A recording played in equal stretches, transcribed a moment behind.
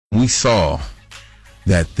we saw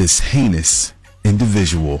that this heinous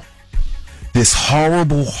individual, this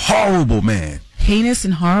horrible, horrible man. Heinous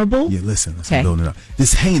and horrible? Yeah, listen, I'm building up.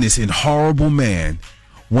 This heinous and horrible man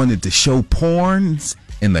wanted to show porns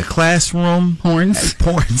in the classroom.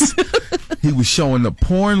 Porns? He was showing the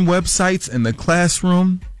porn websites in the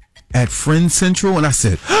classroom at Friend Central, and I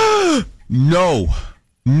said, no,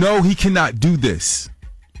 he cannot do this.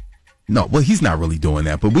 No, well, he's not really doing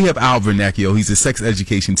that, but we have Vernacchio. He's a sex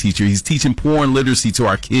education teacher. He's teaching porn literacy to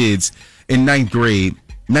our kids in ninth grade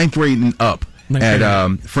and up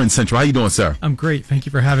at Friend Central. How you doing, sir? I'm great. Thank you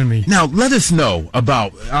for having me. Now, let us know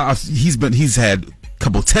about, he's had a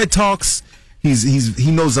couple TED Talks.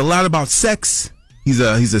 He knows a lot about sex. He's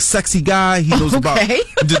a sexy guy. He knows about.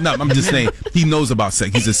 I'm just saying he knows about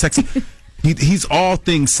sex. He's a sexy. He's all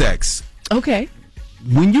things sex. Okay.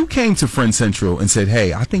 When you came to Friend Central and said,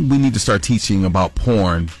 "Hey, I think we need to start teaching about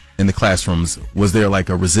porn in the classrooms," was there like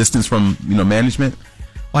a resistance from management?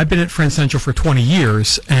 Well, I've been at Friend Central for 20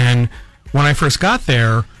 years, and when I first got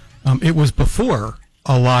there, it was before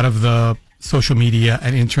a lot of the social media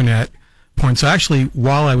and internet porn. So actually,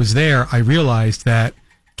 while I was there, I realized that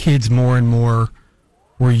kids more and more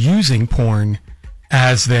were using porn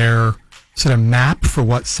as their sort of map for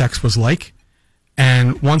what sex was like.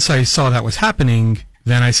 And once I saw that was happening,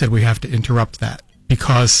 then I said we have to interrupt that,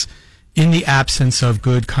 because in the absence of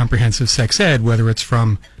good comprehensive sex ed, whether it's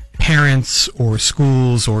from parents or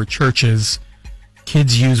schools or churches,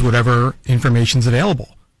 kids use whatever information's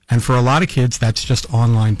available. And for a lot of kids, that's just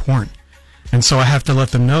online porn. And so I have to let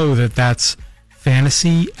them know that that's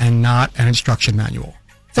fantasy and not an instruction manual.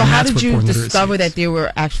 So how did you discover that they were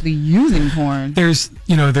actually using porn? There's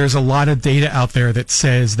a lot of data out there that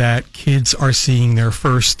says that kids are seeing their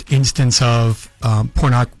first instance of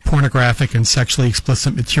pornographic and sexually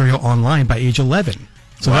explicit material online by age 11.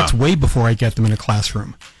 So that's way before I get them in a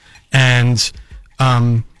classroom. And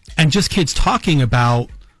just kids talking about,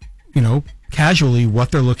 casually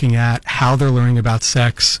what they're looking at, how they're learning about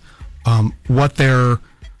sex,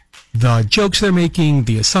 the jokes they're making,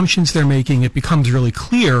 the assumptions they're making. It becomes really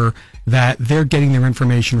clear that they're getting their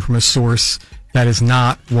information from a source that is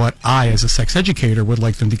not what I, as a sex educator, would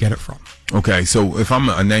like them to get it from. Okay, so if I'm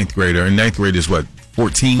a ninth grader, and ninth grade is what,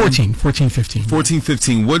 14? 14, 15. 14,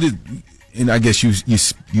 15, and I guess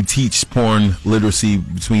you teach porn literacy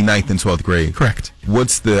between ninth and 12th grade. Correct.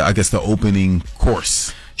 What's the opening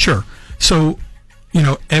course? Sure. So,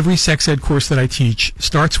 every sex ed course that I teach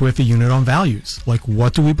starts with a unit on values. Like,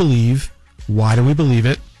 what do we believe? Why do we believe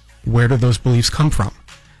it? Where do those beliefs come from?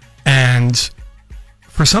 And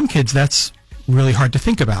for some kids, that's really hard to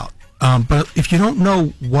think about. But if you don't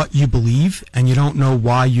know what you believe and you don't know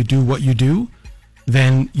why you do what you do,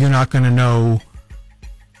 then you're not going to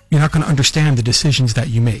understand the decisions that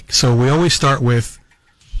you make. So we always start with,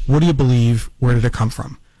 what do you believe? Where did it come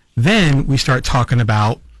from? Then we start talking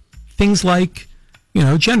about things like,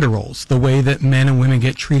 gender roles, the way that men and women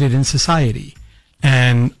get treated in society.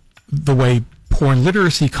 And the way porn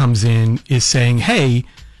literacy comes in is saying, hey,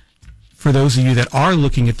 for those of you that are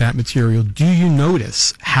looking at that material, do you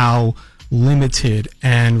notice how limited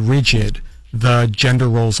and rigid the gender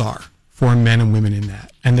roles are for men and women in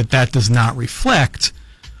that? And that does not reflect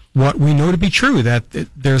what we know to be true, that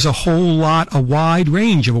there's a wide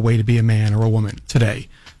range of a way to be a man or a woman today.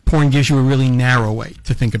 Porn gives you a really narrow way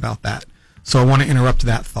to think about that. So I want to interrupt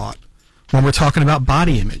that thought. When we're talking about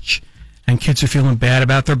body image and kids are feeling bad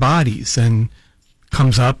about their bodies and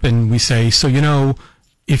comes up and we say, so,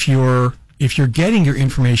 if you're getting your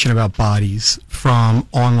information about bodies from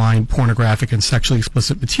online pornographic and sexually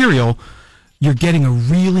explicit material, you're getting a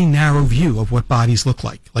really narrow view of what bodies look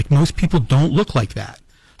like. Like, most people don't look like that.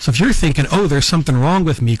 So if you're thinking, oh, there's something wrong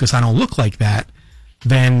with me because I don't look like that,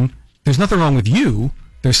 then there's nothing wrong with you.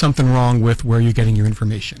 There's something wrong with where you're getting your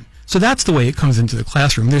information. So that's the way it comes into the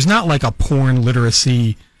classroom. There's not like a porn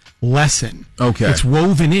literacy lesson. Okay. It's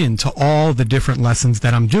woven into all the different lessons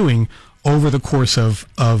that I'm doing over the course of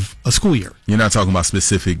a school year. You're not talking about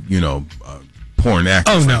specific, porn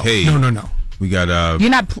actors. Oh, no. Like, hey, no. We got You're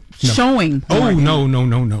not showing porn. Oh,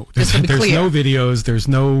 no. There's no videos. There's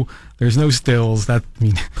no stills.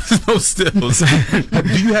 There's no stills.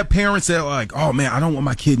 Do you have parents that are like, oh man, I don't want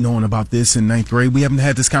my kid knowing about this in ninth grade? We haven't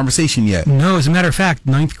had this conversation yet. No, as a matter of fact,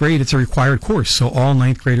 ninth grade, it's a required course. So all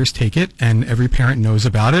ninth graders take it and every parent knows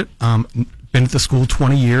about it. Been at the school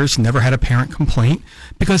 20 years, never had a parent complaint,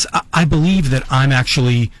 because I believe that I'm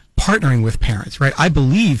actually partnering with parents, right? I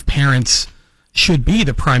believe parents should be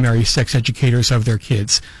the primary sex educators of their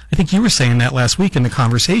kids. I think you were saying that last week in the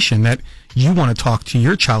conversation, that you want to talk to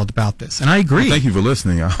your child about this, and I agree. Well, thank you for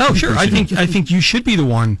listening. Oh, sure. I think you should be the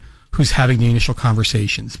one who's having the initial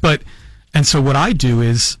conversations. And so what I do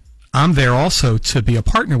is I'm there also to be a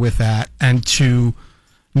partner with that and to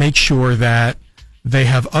make sure that they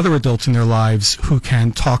have other adults in their lives who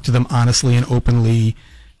can talk to them honestly and openly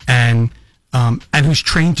and who's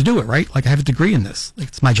trained to do it, right? Like I have a degree in this. Like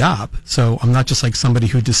it's my job. So I'm not just like somebody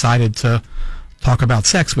who decided to talk about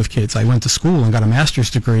sex with kids. I went to school and got a master's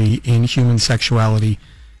degree in human sexuality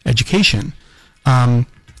education.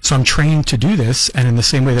 So I'm trained to do this, and in the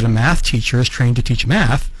same way that a math teacher is trained to teach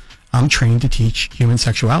math, I'm trained to teach human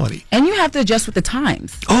sexuality. And you have to adjust with the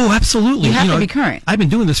times. Oh, absolutely. You have to be current. I've been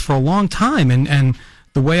doing this for a long time, and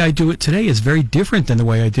the way I do it today is very different than the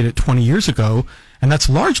way I did it 20 years ago, and that's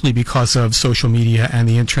largely because of social media and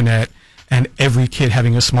the internet and every kid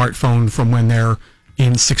having a smartphone from when they're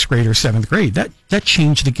in 6th grade or 7th grade. That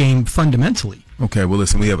changed the game fundamentally. Okay, well,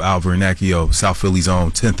 listen, we have Al Vernacchio, South Philly's own,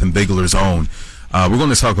 10th and Bigler's own. We're going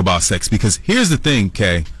to talk about sex because here's the thing,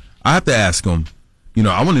 Kay. I have to ask him,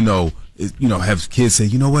 I want to know, have kids say,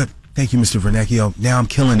 you know what? Thank you, Mr. Vernacchio. Now I'm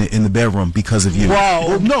killing it in the bedroom because of you.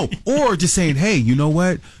 Whoa. Or just saying, hey, you know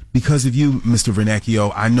what? Because of you, Mr.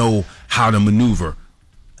 Vernacchio, I know how to maneuver.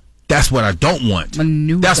 That's what I don't want.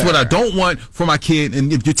 That's what I don't want for my kid.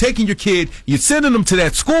 And if you're taking your kid, you're sending them to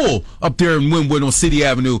that school up there in Wynwood on City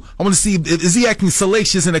Avenue. I want to see, is he acting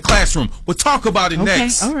salacious in the classroom? We'll talk about it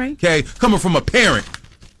next. All right. Okay, coming from a parent.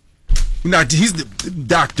 He's the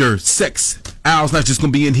Dr. Sex. Al's not just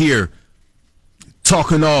going to be in here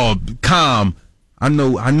talking all calm. I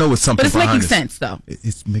know it's something. But it's behind making this. Sense, though.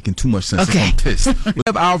 It's making too much sense. Okay. I'm pissed. We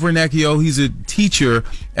have Al Vernacchio. He's a teacher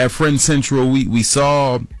at Friend Central. We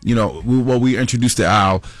saw, we introduced to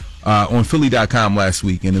Al on Philly.com last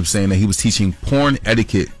week, and it was saying that he was teaching porn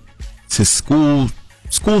etiquette to school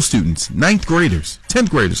students, 9th graders,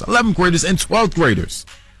 10th graders, 11th graders, and 12th graders.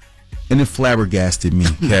 And it flabbergasted me,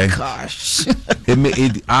 okay? Gosh.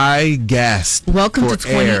 I gasped. Welcome to for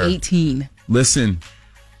air. 2018. Listen,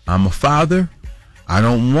 I'm a father. I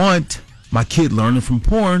don't want my kid learning from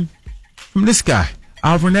porn from this guy,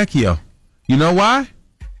 Al Vernacchio. You know why?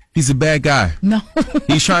 He's a bad guy. No.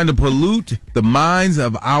 He's trying to pollute the minds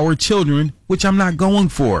of our children, which I'm not going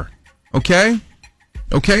for. Okay?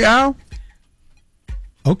 Okay, Al?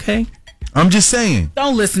 Okay. I'm just saying.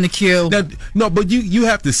 Don't listen to Q. No, but you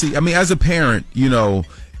have to see. I mean, as a parent,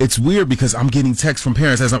 it's weird because I'm getting texts from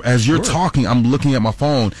parents as you're talking. I'm looking at my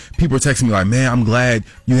phone. People are texting me like, "Man, I'm glad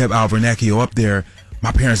you have Al Vernacchio up there.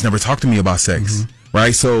 My parents never talked to me about sex."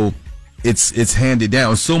 Right? So it's handed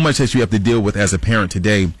down so much that you have to deal with as a parent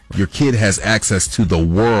today. Your kid has access to the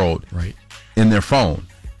world in their phone.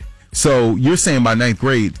 So you're saying by 9th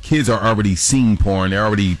grade, kids are already seeing porn. They're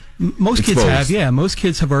already most exposed. Kids have, yeah. Most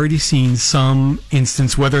kids have already seen some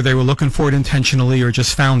instance, whether they were looking for it intentionally or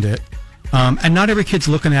just found it. And not every kid's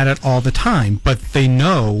looking at it all the time, but they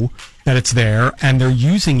know that it's there, and they're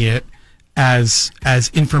using it as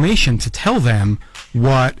information to tell them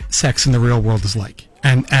what sex in the real world is like.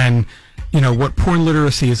 And what porn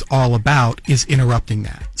literacy is all about is interrupting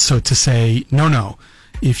that. So to say, no,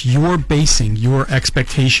 if you're basing your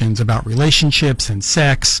expectations about relationships and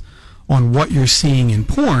sex on what you're seeing in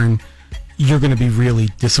porn, you're going to be really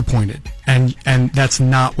disappointed. And that's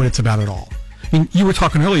not what it's about at all. I mean, you were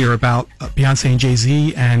talking earlier about Beyonce and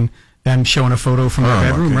Jay-Z and them showing a photo from their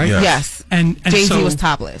bedroom, right? Yes. And Jay-Z was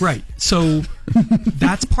topless. Right. So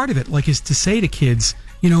that's part of it, is to say to kids,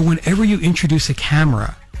 whenever you introduce a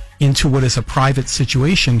camera into what is a private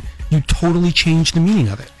situation, you totally change the meaning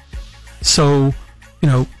of it. So,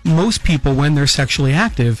 most people, when they're sexually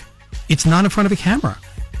active, it's not in front of a camera.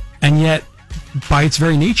 And yet, by its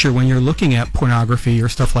very nature, when you're looking at pornography or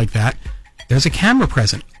stuff like that, there's a camera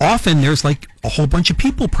present. Often there's like a whole bunch of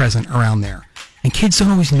people present around there. And kids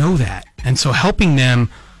don't always know that. And so helping them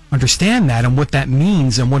understand that and what that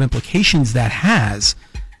means and what implications that has,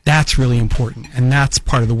 that's really important. And that's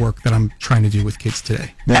part of the work that I'm trying to do with kids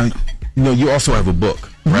today. Now, you also have a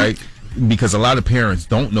book, right? Because a lot of parents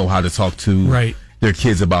don't know how to talk to their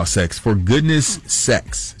kids about sex. For Goodness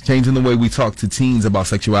Sex, changing the way we talk to teens about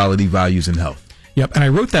sexuality, values, and health. Yep, and I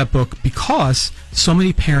wrote that book because so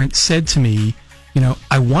many parents said to me,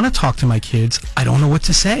 I want to talk to my kids. I don't know what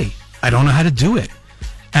to say. I don't know how to do it.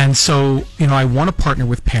 And so, I want to partner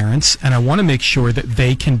with parents, and I want to make sure that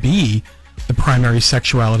they can be the primary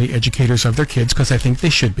sexuality educators of their kids, because I think they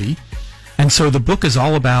should be. And so the book is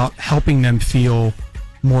all about helping them feel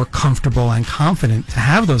more comfortable and confident to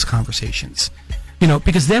have those conversations.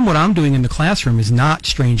 Because then what I'm doing in the classroom is not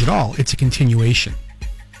strange at all. It's a continuation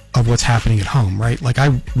of what's happening at home, right? Like,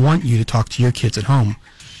 I want you to talk to your kids at home.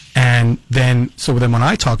 And then when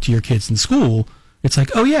I talk to your kids in school, it's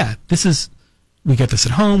like, oh yeah, this is we get this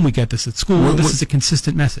at home, we get this at school. This is a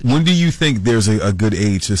consistent message. When do you think there's a good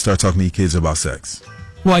age to start talking to your kids about sex?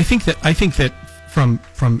 Well, I think that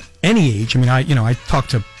from any age. I mean, I talk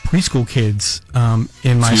to preschool kids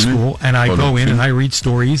in my school, and I go in and I read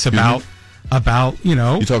stories about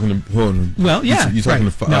You're talking to well, yeah, you're talking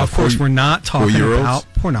right. to now, of course, we're not talking about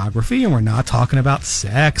pornography, and we're not talking about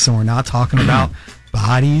sex, and we're not talking about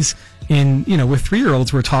bodies. With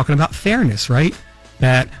 3-year-olds, we're talking about fairness, right?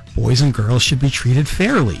 That boys and girls should be treated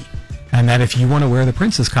fairly, and that if you want to wear the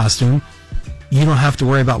princess costume, you don't have to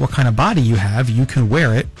worry about what kind of body you have. You can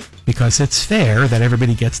wear it because it's fair that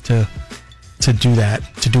everybody gets to do that,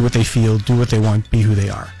 to do what they feel, do what they want, be who they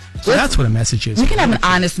are. So that's what a message is. We can have an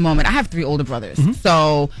honest moment. I have 3 older brothers.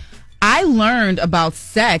 So I learned about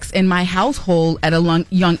sex in my household at a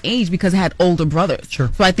young age because I had older brothers. Sure.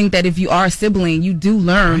 So I think that if you are a sibling, you do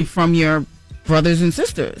learn from your brothers and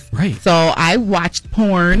sisters. Right. So I watched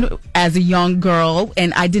porn as a young girl,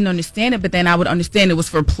 and I didn't understand it, but then I would understand it was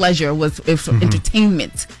for pleasure, it was for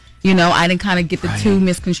entertainment. I didn't kind of get the two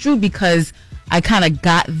misconstrued because I kind of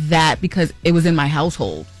got that because it was in my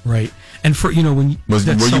household. Right. And for, when... were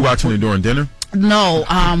you watching it during dinner? No.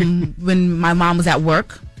 When my mom was at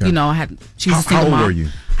work, she was a single mom. How old were you?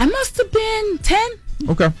 I must have been 10.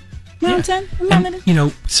 Okay. Around 10.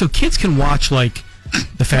 And, so kids can watch, like,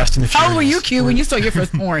 The Fast and the Furious. How old were you, Q, when you saw your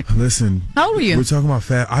first porn? Listen. How old were you? We're talking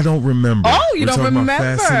about I don't remember. Oh, you we're don't remember?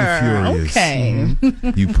 About Fast and the Furious.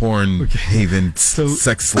 Okay. You porn haven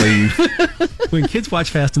sex slave. When kids watch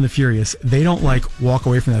Fast and the Furious, they don't, like, walk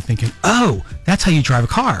away from that thinking, oh, that's how you drive a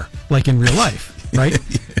car, like in real life, right?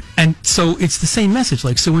 And so it's the same message.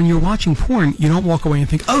 Like, so when you're watching porn, you don't walk away and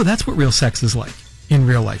think, oh, that's what real sex is like in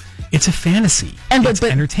real life. It's a fantasy. It's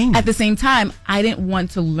entertainment. At the same time, I didn't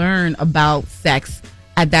want to learn about sex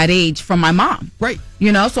at that age from my mom. Right.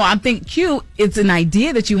 So I'm thinking, Q, it's an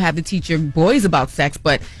idea that you have to teach your boys about sex,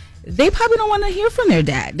 but they probably don't want to hear from their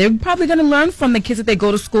dad. They're probably going to learn from the kids that they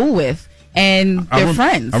go to school with and their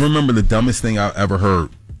friends. I remember the dumbest thing I ever heard.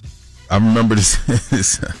 I remember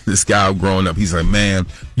this guy growing up. He's like, man,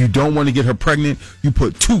 you don't want to get her pregnant, you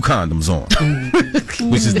put 2 condoms on.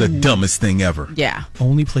 Which is the dumbest thing ever. Yeah.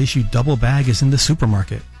 Only place you double bag is in the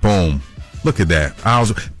supermarket. Boom. Look at that. Al,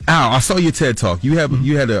 I saw your TED Talk. You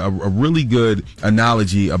had a really good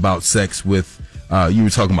analogy about sex with, you were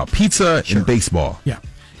talking about pizza and baseball. Yeah.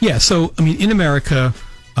 Yeah. So, I mean, in America,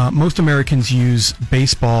 most Americans use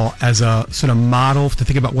baseball as a sort of model to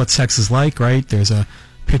think about what sex is like, right? There's a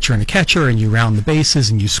pitcher and a catcher, and you round the bases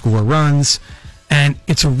and you score runs. And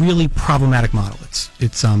it's a really problematic model. It's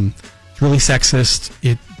really sexist.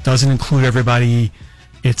 It doesn't include everybody.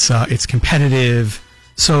 It's competitive.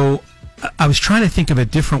 So I was trying to think of a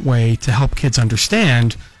different way to help kids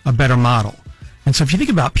understand a better model. And so if you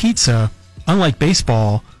think about pizza, unlike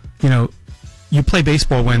baseball, you play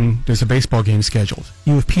baseball when there's a baseball game scheduled.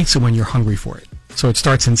 You have pizza when you're hungry for it. So it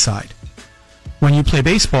starts inside. When you play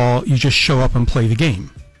baseball, you just show up and play the game.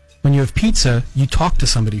 When you have pizza, you talk to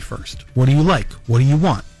somebody first. What do you like? What do you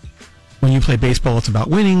want? When you play baseball, it's about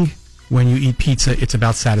winning. When you eat pizza, it's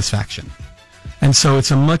about satisfaction. And so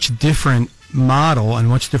it's a much different model and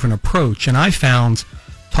much different approach. And I found,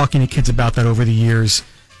 talking to kids about that over the years,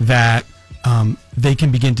 that they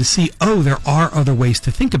can begin to see, oh, there are other ways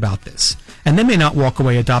to think about this. And they may not walk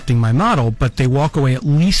away adopting my model, but they walk away at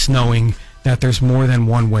least knowing that there's more than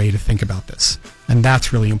one way to think about this. And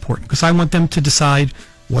that's really important because I want them to decide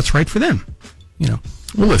what's right for them.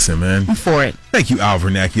 Well, listen, man. I'm for it. Thank you, Al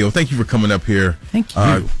Vernacchio. Thank you for coming up here. Thank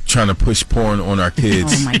you. Trying to push porn on our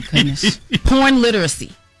kids. Oh, my goodness. Porn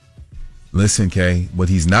literacy. Listen, Kay, what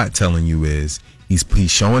he's not telling you is he's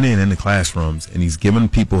showing in the classrooms and he's giving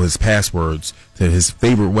people his passwords to his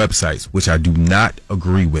favorite websites, which I do not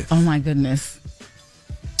agree with. Oh, my goodness.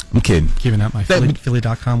 I'm kidding. Giving out my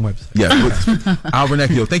Philly.com website. Yeah. Al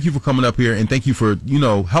Vernacchio, thank you for coming up here and thank you for,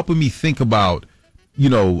 helping me think about,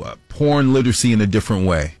 porn literacy in a different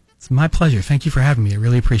way. It's my pleasure. Thank you for having me. I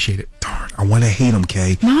really appreciate it. Darn, I want to hate him,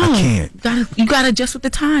 Kay. No, I can't. You got to adjust with the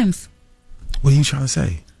times. What are you trying to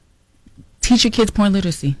say? Teach your kids porn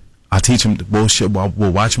literacy. I'll teach them.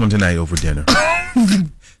 We'll watch them tonight over dinner.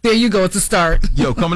 There you go. It's a start. Yo, coming